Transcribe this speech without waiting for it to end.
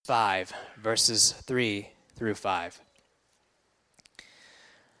5, verses 3 through 5.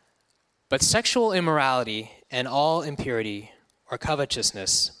 But sexual immorality and all impurity or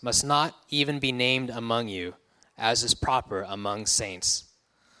covetousness must not even be named among you, as is proper among saints.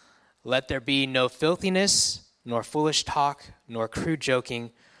 Let there be no filthiness, nor foolish talk, nor crude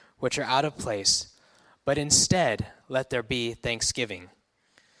joking, which are out of place, but instead let there be thanksgiving.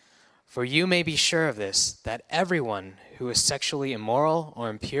 For you may be sure of this, that everyone who is sexually immoral or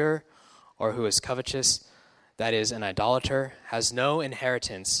impure, or who is covetous, that is, an idolater, has no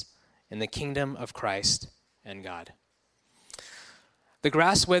inheritance in the kingdom of Christ and God. The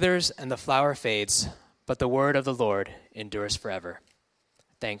grass withers and the flower fades, but the word of the Lord endures forever.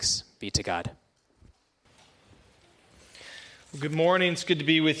 Thanks be to God. Good morning. It's good to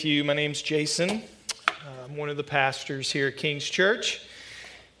be with you. My name's Jason. I'm one of the pastors here at King's Church.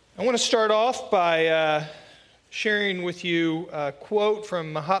 I want to start off by sharing with you a quote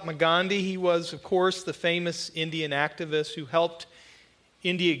from Mahatma Gandhi. He was, of course, the famous Indian activist who helped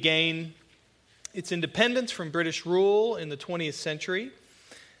India gain its independence from British rule in the 20th century,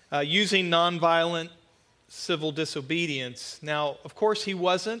 using nonviolent civil disobedience. Now, of course, he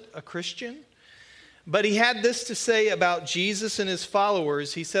wasn't a Christian, but he had this to say about Jesus and his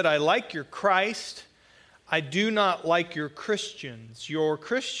followers. He said, "I like your Christ. I do not like your Christians. Your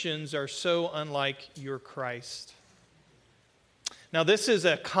Christians are so unlike your Christ." Now, this is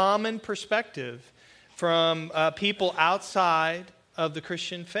a common perspective from people outside of the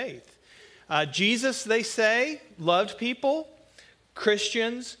Christian faith. Jesus, they say, loved people.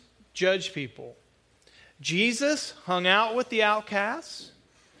 Christians judge people. Jesus hung out with the outcasts.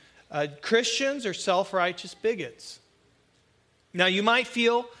 Christians are self-righteous bigots. Now, you might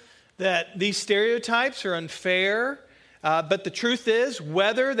feel that these stereotypes are unfair, but the truth is,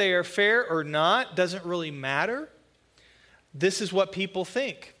 whether they are fair or not doesn't really matter. This is what people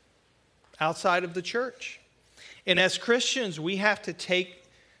think outside of the church. And as Christians, we have to take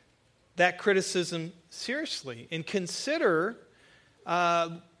that criticism seriously and consider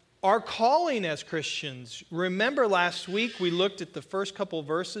our calling as Christians. Remember last week we looked at the first couple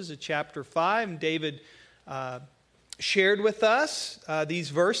verses of chapter 5, and David shared with us these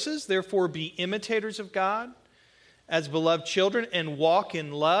verses. Therefore, be imitators of God as beloved children and walk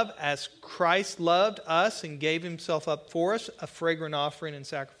in love as Christ loved us and gave himself up for us, a fragrant offering and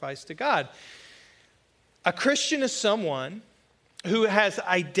sacrifice to God. A Christian is someone who has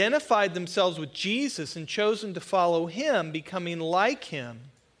identified themselves with Jesus and chosen to follow him, becoming like him.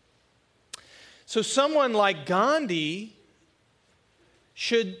 So someone like Gandhi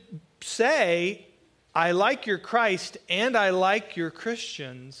should say, "I like your Christ and I like your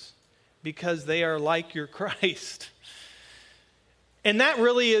Christians because they are like your Christ." And that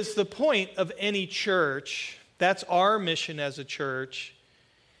really is the point of any church. That's our mission as a church,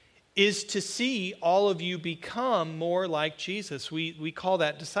 is to see all of you become more like Jesus. We call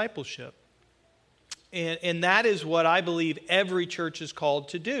that discipleship. And that is what I believe every church is called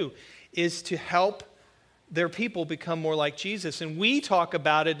to do, is to help their people become more like Jesus. And we talk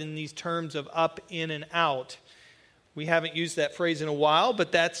about it in these terms of up, in, and out. We haven't used that phrase in a while,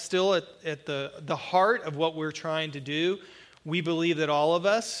 but that's still at the heart of what we're trying to do. We believe that all of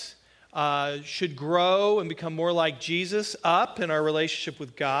us should grow and become more like Jesus up in our relationship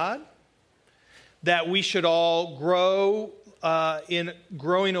with God, that we should all grow in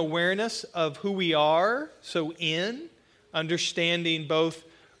growing awareness of who we are, so in understanding both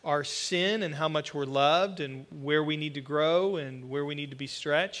our sin and how much we're loved and where we need to grow and where we need to be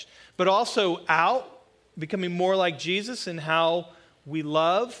stretched, but also out, becoming more like Jesus in how we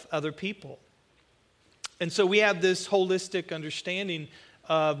love other people. And so we have this holistic understanding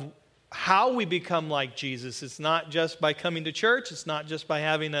of how we become like Jesus. It's not just by coming to church. It's not just by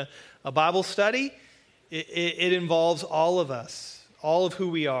having a Bible study. It involves all of us, all of who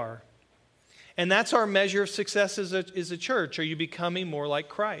we are. And that's our measure of success as a church. Are you becoming more like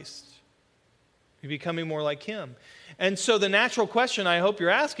Christ? Are you becoming more like him? And so the natural question I hope you're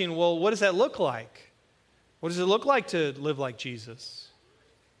asking, well, what does that look like? What does it look like to live like Jesus?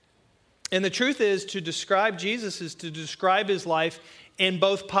 And the truth is, to describe Jesus is to describe his life in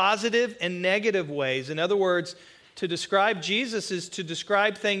both positive and negative ways. In other words, to describe Jesus is to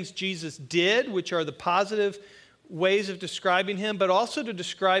describe things Jesus did, which are the positive ways of describing him, but also to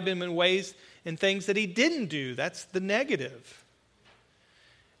describe him in ways and things that he didn't do. That's the negative.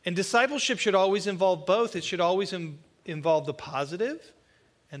 And discipleship should always involve both. It should always involve the positive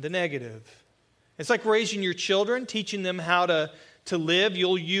and the negative. It's like raising your children, teaching them how to live.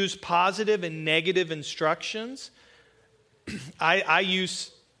 You'll use positive and negative instructions. I'll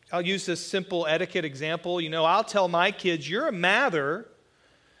use this simple etiquette example. I'll tell my kids, you're a Mather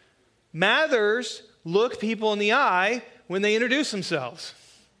Mathers look people in the eye when they introduce themselves.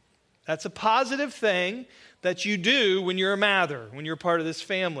 That's a positive thing that you do when you're a Mather, when you're part of this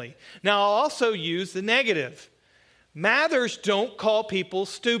family. Now, I'll also use the negative. Mathers don't call people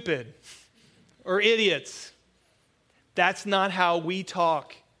stupid or idiots. That's not how we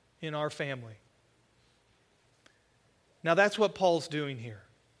talk in our family. Now, that's what Paul's doing here.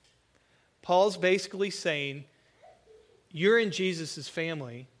 Paul's basically saying, you're in Jesus'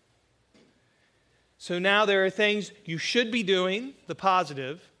 family. So now there are things you should be doing, the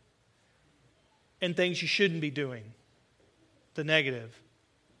positive, and things you shouldn't be doing, the negative.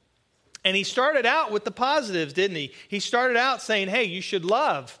 And he started out with the positives, didn't he? He started out saying, hey, you should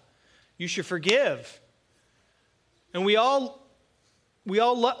love. You should forgive. And we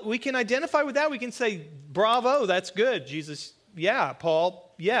can identify with that. We can say, bravo, that's good. Jesus, yeah.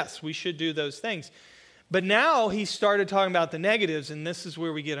 Paul, yes, we should do those things. But now he started talking about the negatives, and this is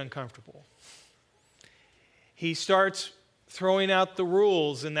where we get uncomfortable. He starts throwing out the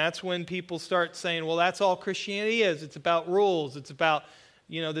rules, and that's when people start saying, well, that's all Christianity is. It's about rules. It's about,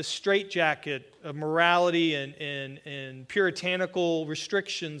 this straitjacket of morality and puritanical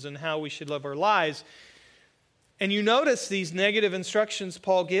restrictions and how we should live our lives. And you notice these negative instructions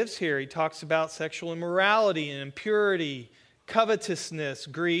Paul gives here. He talks about sexual immorality and impurity, covetousness,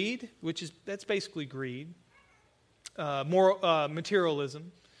 greed, that's basically greed,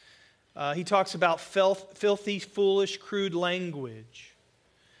 materialism. He talks about filthy, foolish, crude language.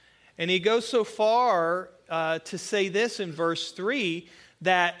 And he goes so far to say this in verse 3,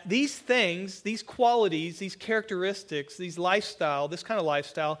 that these things, these qualities, these characteristics, this kind of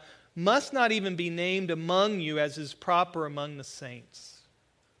lifestyle, must not even be named among you as is proper among the saints.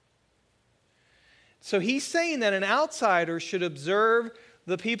 So he's saying that an outsider should observe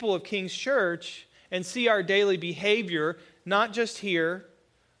the people of King's Church and see our daily behavior, not just here,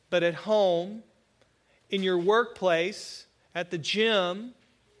 but at home, in your workplace, at the gym,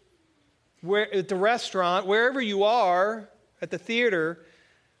 at the restaurant, wherever you are, at the theater.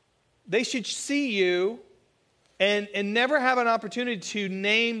 They should see you and never have an opportunity to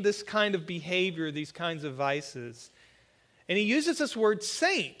name this kind of behavior, these kinds of vices. And he uses this word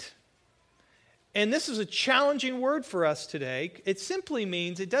saint. And this is a challenging word for us today. It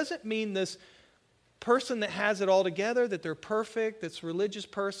doesn't mean this person that has it all together, that they're perfect, that's a religious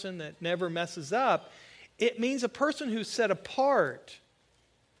person that never messes up. It means a person who's set apart.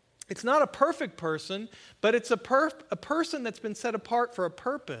 It's not a perfect person, but it's a person that's been set apart for a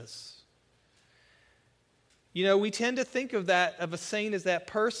purpose. We tend to think of a saint as that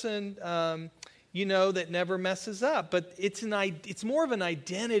person, that never messes up. But it's more of an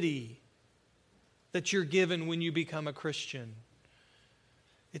identity that you're given when you become a Christian.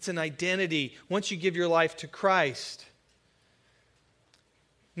 It's an identity once you give your life to Christ.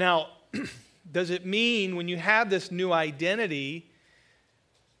 Now, does it mean when you have this new identity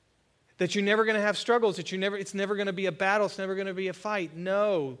that you're never going to have struggles, it's never going to be a battle, it's never going to be a fight?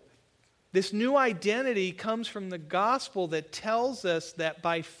 No. This new identity comes from the gospel that tells us that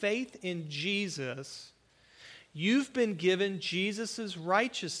by faith in Jesus, you've been given Jesus'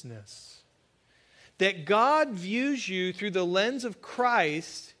 righteousness. That God views you through the lens of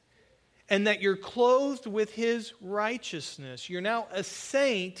Christ and that you're clothed with His righteousness. You're now a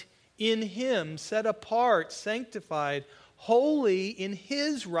saint in Him, set apart, sanctified, holy in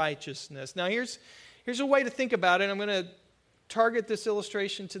His righteousness. Now here's a way to think about it. I'm going to target this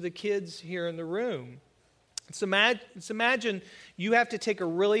illustration to the kids here in the room. So imagine you have to take a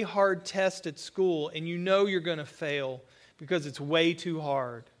really hard test at school and you're going to fail because it's way too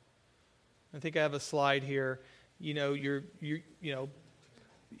hard. I think I have a slide here. You're going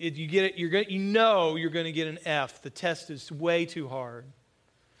to get an F. The test is way too hard.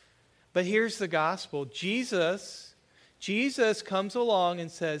 But here's the gospel. Jesus comes along and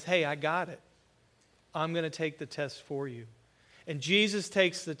says, hey, I got it. I'm going to take the test for you. And Jesus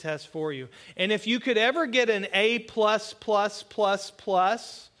takes the test for you. And if you could ever get an A+++++,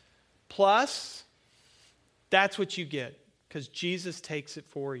 that's what you get, because Jesus takes it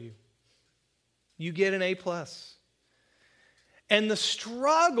for you. You get an A+. And the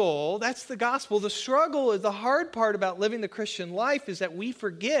struggle, that's the gospel. The struggle is the hard part about living the Christian life is that we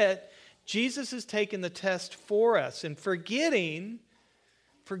forget Jesus has taken the test for us. And forgetting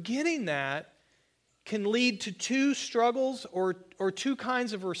that can lead to two struggles or two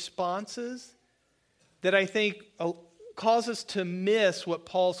kinds of responses that I think cause us to miss what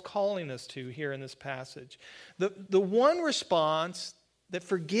Paul's calling us to here in this passage. The one response that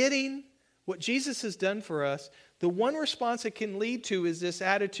forgetting what Jesus has done for us, the one response it can lead to is this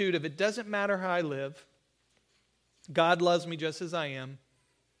attitude of it doesn't matter how I live. God loves me just as I am.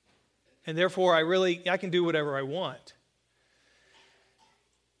 And therefore, I can do whatever I want.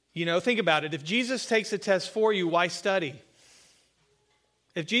 Think about it. If Jesus takes a test for you, why study?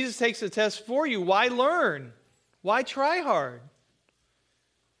 If Jesus takes a test for you, why learn? Why try hard?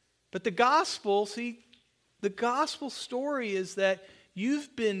 But the gospel story is that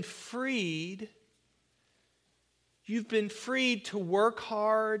you've been freed. You've been freed to work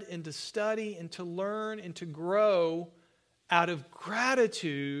hard and to study and to learn and to grow out of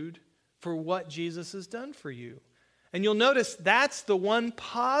gratitude for what Jesus has done for you. And you'll notice that's the one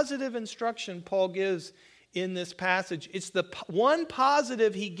positive instruction Paul gives in this passage. It's the one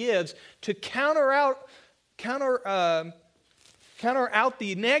positive he gives to counter out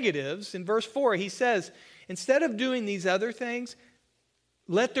the negatives. In verse 4, he says, instead of doing these other things,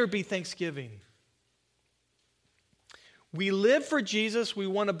 let there be thanksgiving. We live for Jesus. We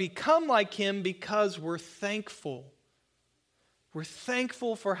want to become like him because we're thankful. We're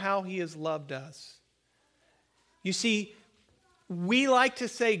thankful for how he has loved us. You see, we like to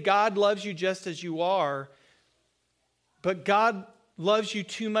say God loves you just as you are, but God loves you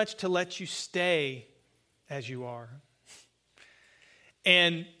too much to let you stay as you are.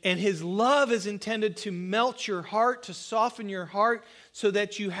 And his love is intended to melt your heart, to soften your heart, so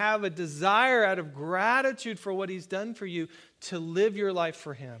that you have a desire out of gratitude for what he's done for you to live your life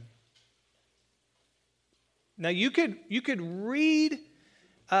for him. Now you could read,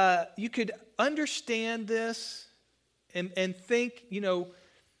 you could understand this and think,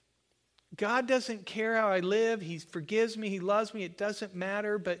 God doesn't care how I live. He forgives me. He loves me. It doesn't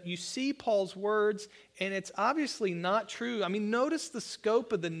matter. But you see Paul's words, and it's obviously not true. I mean, notice the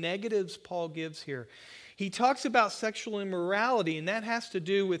scope of the negatives Paul gives here. He talks about sexual immorality, and that has to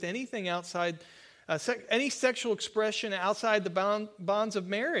do with anything outside, any sexual expression outside the bonds of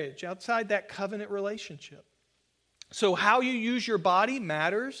marriage, outside that covenant relationship. So how you use your body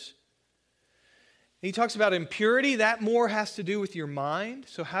matters. He talks about impurity. That more has to do with your mind.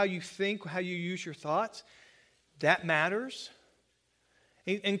 So how you think, how you use your thoughts, that matters.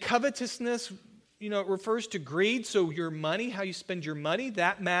 And covetousness, it refers to greed. So your money, how you spend your money,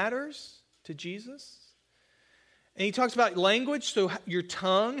 that matters to Jesus. And he talks about language. So your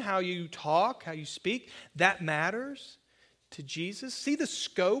tongue, how you talk, how you speak, that matters to Jesus. See the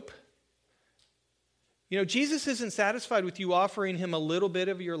scope? Jesus isn't satisfied with you offering him a little bit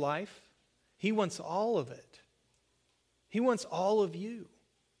of your life. He wants all of it. He wants all of you.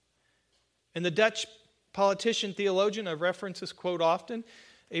 And the Dutch politician, theologian, I've referenced this quote often,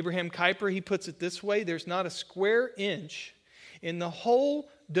 Abraham Kuyper, he puts it this way: there's not a square inch in the whole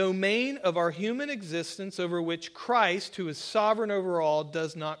domain of our human existence over which Christ, who is sovereign over all,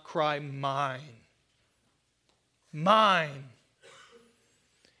 does not cry, mine. Mine.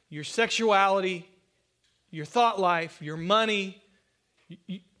 Your sexuality, your thought life, your money,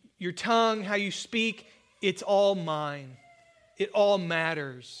 your tongue, how you speak, it's all mine. It all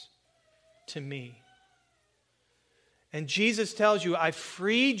matters to me. And Jesus tells you, I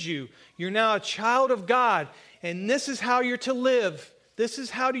freed you. You're now a child of God. And this is how you're to live. This is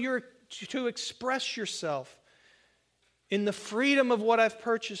how you're to express yourself in the freedom of what I've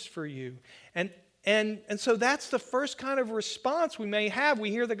purchased for you. And so that's the first kind of response we may have. We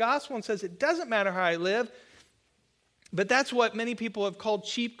hear the gospel and says, it doesn't matter how I live. But that's what many people have called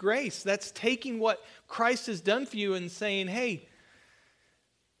cheap grace. That's taking what Christ has done for you and saying, hey,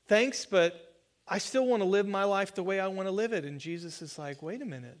 thanks, but I still want to live my life the way I want to live it. And Jesus is like, wait a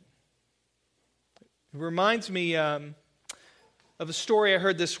minute. It reminds me of a story I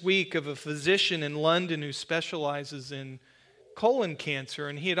heard this week of a physician in London who specializes in colon cancer.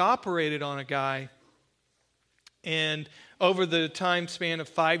 And he had operated on a guy. And over the time span of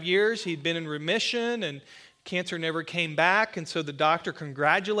 5 years, he'd been in remission and cancer never came back, and so the doctor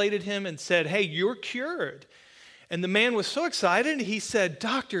congratulated him and said, hey, you're cured. And the man was so excited, he said,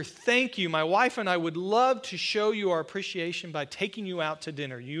 Doctor, thank you. My wife and I would love to show you our appreciation by taking you out to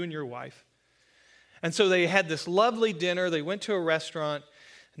dinner, you and your wife. And so they had this lovely dinner. They went to a restaurant,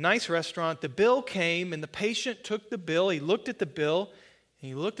 a nice restaurant. The bill came, and the patient took the bill. He looked at the bill, and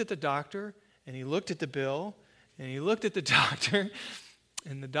he looked at the doctor, and he looked at the bill, and he looked at the doctor.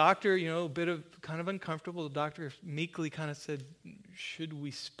 And the doctor, a bit of kind of uncomfortable, the doctor meekly kind of said, should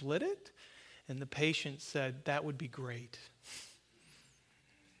we split it? And the patient said, that would be great.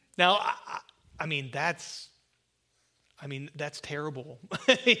 Now, that's terrible.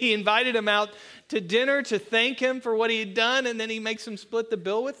 He invited him out to dinner to thank him for what he had done, and then he makes him split the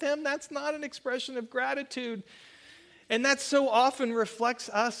bill with him. That's not an expression of gratitude. And that so often reflects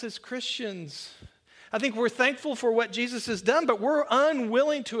us as Christians. I think we're thankful for what Jesus has done, but we're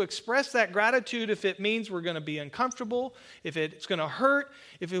unwilling to express that gratitude if it means we're going to be uncomfortable, if it's going to hurt,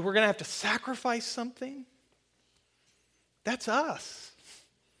 if we're going to have to sacrifice something. That's us.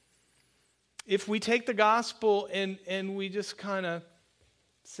 If we take the gospel and we just kind of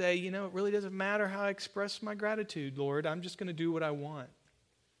say, it really doesn't matter how I express my gratitude, Lord. I'm just going to do what I want.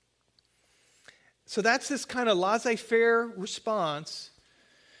 So that's this kind of laissez-faire response.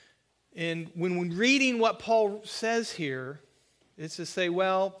 And when reading what Paul says here, it's to say,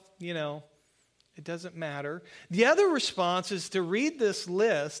 well, it doesn't matter. The other response is to read this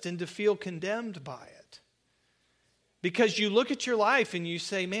list and to feel condemned by it. Because you look at your life and you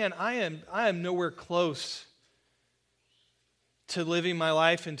say, man, I am nowhere close to living my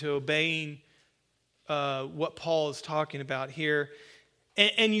life and to obeying what Paul is talking about here.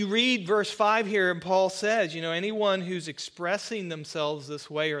 And you read verse 5 here, and Paul says, anyone who's expressing themselves this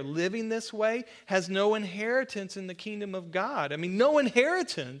way or living this way has no inheritance in the kingdom of God. I mean, no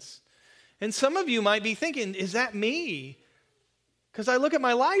inheritance. And some of you might be thinking, is that me? Because I look at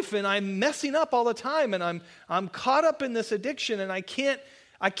my life and I'm messing up all the time, and I'm caught up in this addiction, and I can't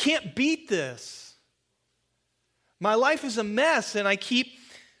beat this. My life is a mess, and I keep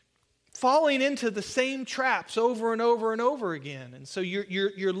falling into the same traps over and over and over again. And so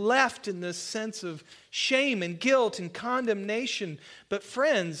you're left in this sense of shame and guilt and condemnation. But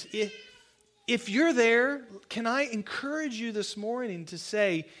friends, if you're there, can I encourage you this morning to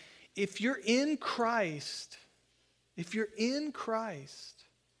say, if you're in Christ,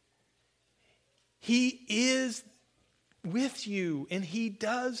 He is with you, and He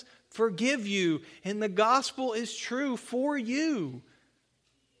does forgive you, and the gospel is true for you.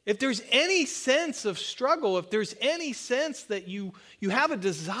 If there's any sense of struggle, if there's any sense that you have a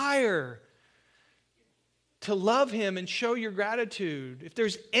desire to love Him and show your gratitude, if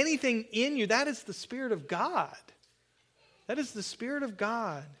there's anything in you, that is the Spirit of God. That is the Spirit of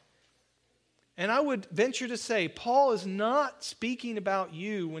God. And I would venture to say, Paul is not speaking about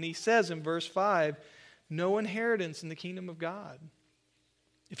you when he says in verse 5, no inheritance in the kingdom of God.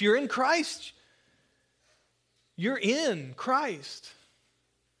 If you're in Christ, you're in Christ.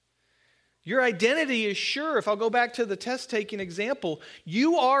 Your identity is sure. If I'll go back to the test-taking example,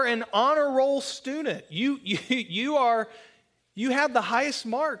 you are an honor roll student. You have the highest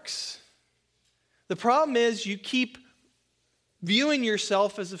marks. The problem is you keep viewing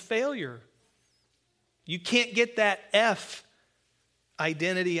yourself as a failure. You can't get that F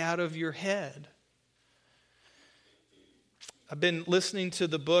identity out of your head. I've been listening to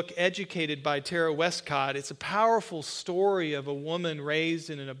the book Educated by Tara Westcott. It's a powerful story of a woman raised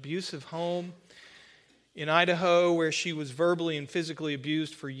in an abusive home in Idaho where she was verbally and physically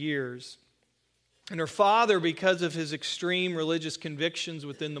abused for years. And her father, because of his extreme religious convictions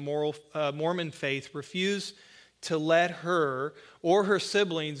within the Mormon faith, refused to let her or her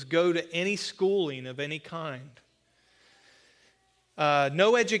siblings go to any schooling of any kind.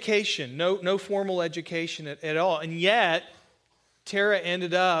 No education, no formal education at all. And yet, Tara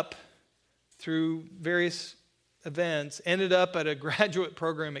ended up, through various events, ended up at a graduate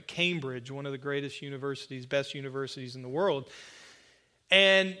program at Cambridge, one of the greatest universities, best universities in the world.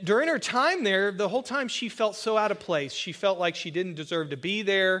 And during her time there, the whole time she felt so out of place. She felt like she didn't deserve to be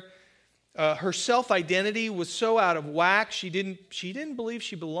there. Her self-identity was so out of whack, she didn't believe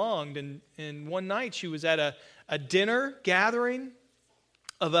she belonged. And one night she was at a dinner gathering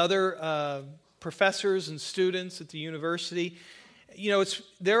of other professors and students at the university.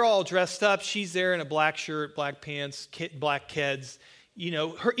 They're all dressed up. She's there in a black shirt, black pants, black Keds.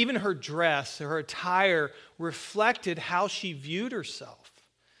 Even her dress, her attire reflected how she viewed herself.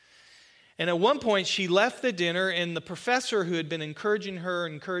 And at one point, she left the dinner, and the professor who had been encouraging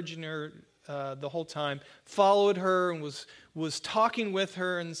her the whole time followed her and was talking with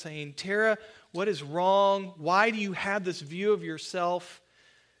her and saying, Tara, what is wrong? Why do you have this view of yourself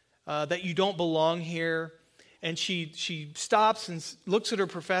that you don't belong here? And she stops and looks at her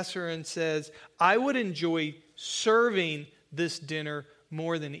professor and says, I would enjoy serving this dinner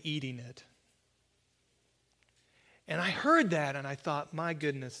more than eating it. And I heard that and I thought, my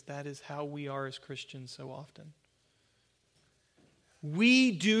goodness, that is how we are as Christians so often.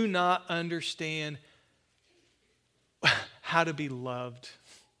 We do not understand how to be loved.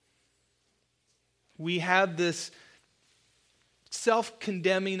 We have this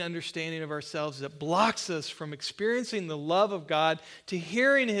self-condemning understanding of ourselves that blocks us from experiencing the love of God, to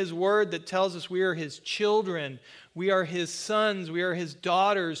hearing His word that tells us we are His children, we are His sons, we are His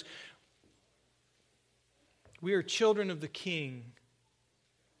daughters. We are children of the King.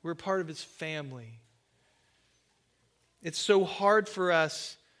 We're part of His family. It's so hard for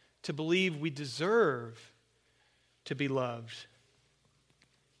us to believe we deserve to be loved.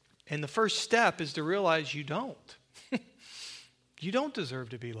 And the first step is to realize you don't. You don't deserve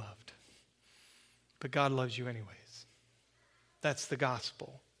to be loved. But God loves you anyways. That's the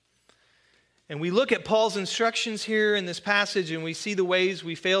gospel. And we look at Paul's instructions here in this passage and we see the ways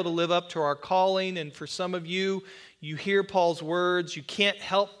we fail to live up to our calling. And for some of you, you hear Paul's words. You can't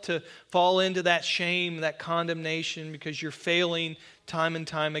help to fall into that shame, that condemnation, because you're failing time and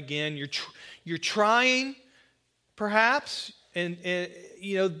time again. You're trying, perhaps,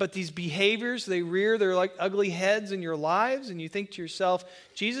 but these behaviors, they rear their like ugly heads in your lives, and you think to yourself,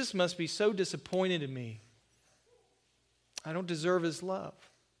 Jesus must be so disappointed in me. I don't deserve his love.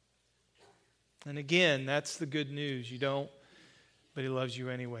 And again, that's the good news. You don't, but he loves you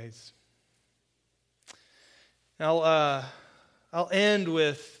anyways. Now, I'll end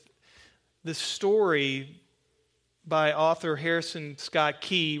with this story by author Harrison Scott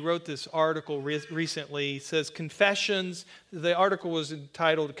Key. He wrote this article recently. It says, the article was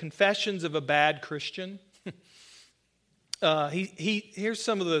entitled Confessions of a Bad Christian. Here's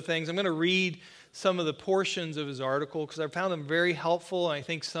some of the things. I'm going to read some of the portions of his article because I found them very helpful. And I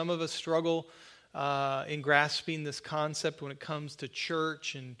think some of us struggle in grasping this concept when it comes to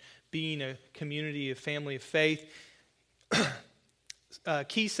church and being a community, a family of faith.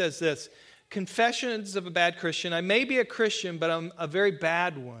 Key says this, Confessions of a Bad Christian. I may be a Christian, but I'm a very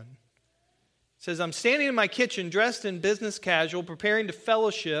bad one. It says, I'm standing in my kitchen dressed in business casual, preparing to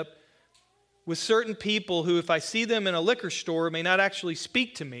fellowship with certain people who, if I see them in a liquor store, may not actually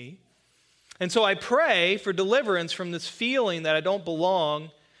speak to me. And so I pray for deliverance from this feeling that I don't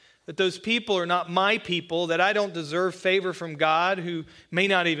belong, that those people are not my people, that I don't deserve favor from God who may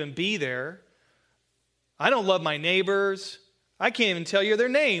not even be there. I don't love my neighbors. I can't even tell you their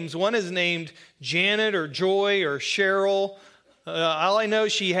names. One is named Janet or Joy or Cheryl. All I know,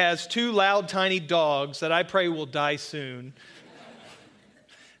 she has 2 loud, tiny dogs that I pray will die soon.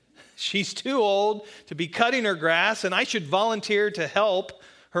 She's too old to be cutting her grass, and I should volunteer to help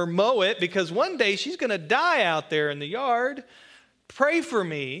her mow it because one day she's going to die out there in the yard. Pray for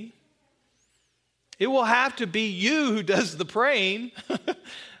me. It will have to be you who does the praying.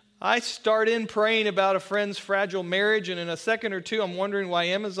 I start in praying about a friend's fragile marriage, and in a second or two, I'm wondering why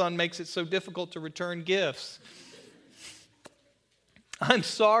Amazon makes it so difficult to return gifts. I'm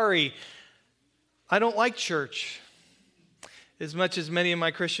sorry. I don't like church as much as many of my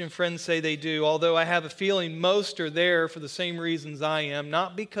Christian friends say they do, although I have a feeling most are there for the same reasons I am,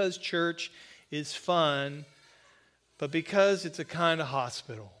 not because church is fun, but because it's a kind of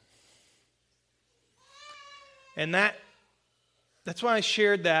hospital. And that's why I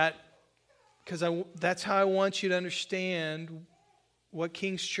shared that, because that's how I want you to understand what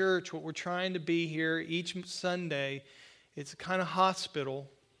King's Church, what we're trying to be here each Sunday. It's a kind of hospital.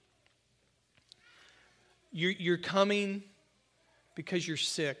 You're coming because you're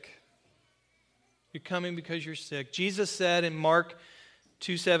sick. You're coming because you're sick. Jesus said in Mark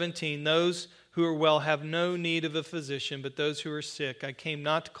 2:17, those who are well have no need of a physician, but those who are sick. I came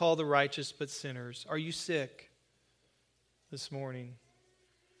not to call the righteous, but sinners. Are you sick this morning?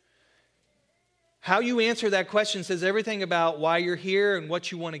 How you answer that question says everything about why you're here and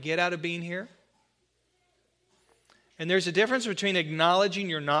what you want to get out of being here. And there's a difference between acknowledging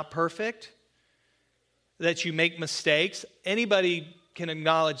you're not perfect, that you make mistakes. Anybody can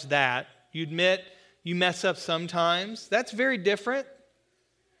acknowledge that. You admit you mess up sometimes. That's very different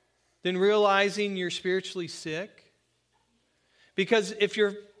than realizing you're spiritually sick. Because if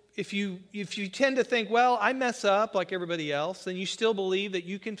you tend to think, well, I mess up like everybody else, then you still believe that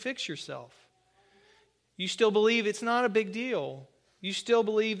you can fix yourself. You still believe it's not a big deal. You still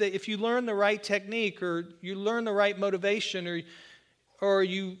believe that if you learn the right technique or you learn the right motivation or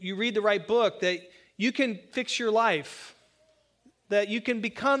you read the right book, that you can fix your life, that you can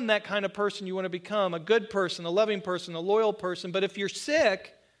become that kind of person you want to become, a good person, a loving person, a loyal person. But if you're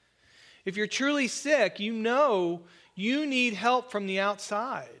sick, if you're truly sick, you know you need help from the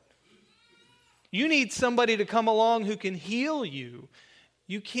outside. You need somebody to come along who can heal you.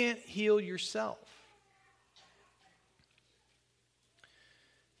 You can't heal yourself.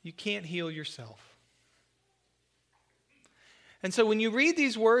 You can't heal yourself. And so when you read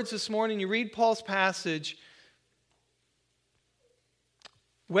these words this morning, you read Paul's passage,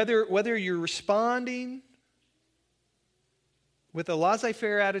 whether you're responding with a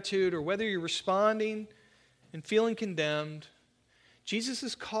laissez-faire attitude or whether you're responding and feeling condemned, Jesus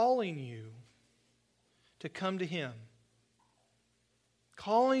is calling you to come to him.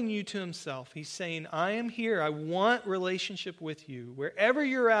 Calling you to himself. He's saying, I am here. I want relationship with you, wherever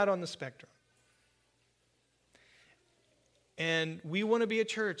you're at on the spectrum. And we want to be a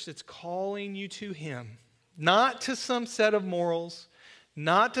church that's calling you to Him, not to some set of morals,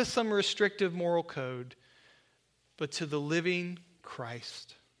 not to some restrictive moral code, but to the living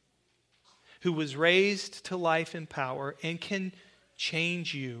Christ, who was raised to life and power and can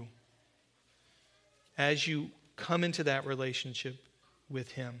change you as you come into that relationship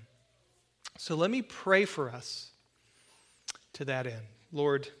with Him. So let me pray for us to that end.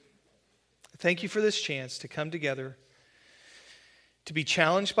 Lord, thank you for this chance to come together, to be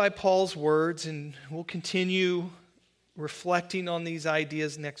challenged by Paul's words, and we'll continue reflecting on these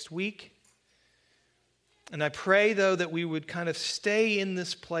ideas next week. And I pray, though, that we would kind of stay in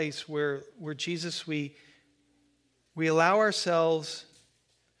this place where Jesus, we allow ourselves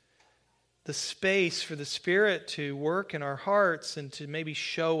the space for the Spirit to work in our hearts and to maybe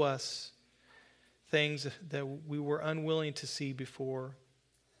show us things that we were unwilling to see before.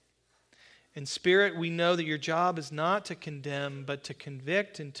 And Spirit, we know that your job is not to condemn, but to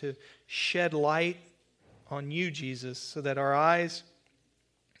convict and to shed light on you, Jesus, so that our eyes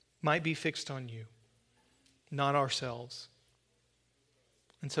might be fixed on you, not ourselves.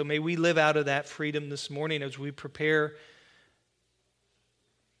 And so may we live out of that freedom this morning as we prepare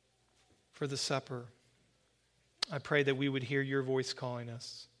for the supper. I pray that we would hear your voice calling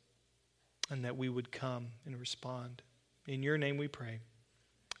us and that we would come and respond. In your name we pray.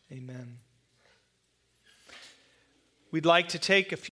 Amen. We'd like to take a few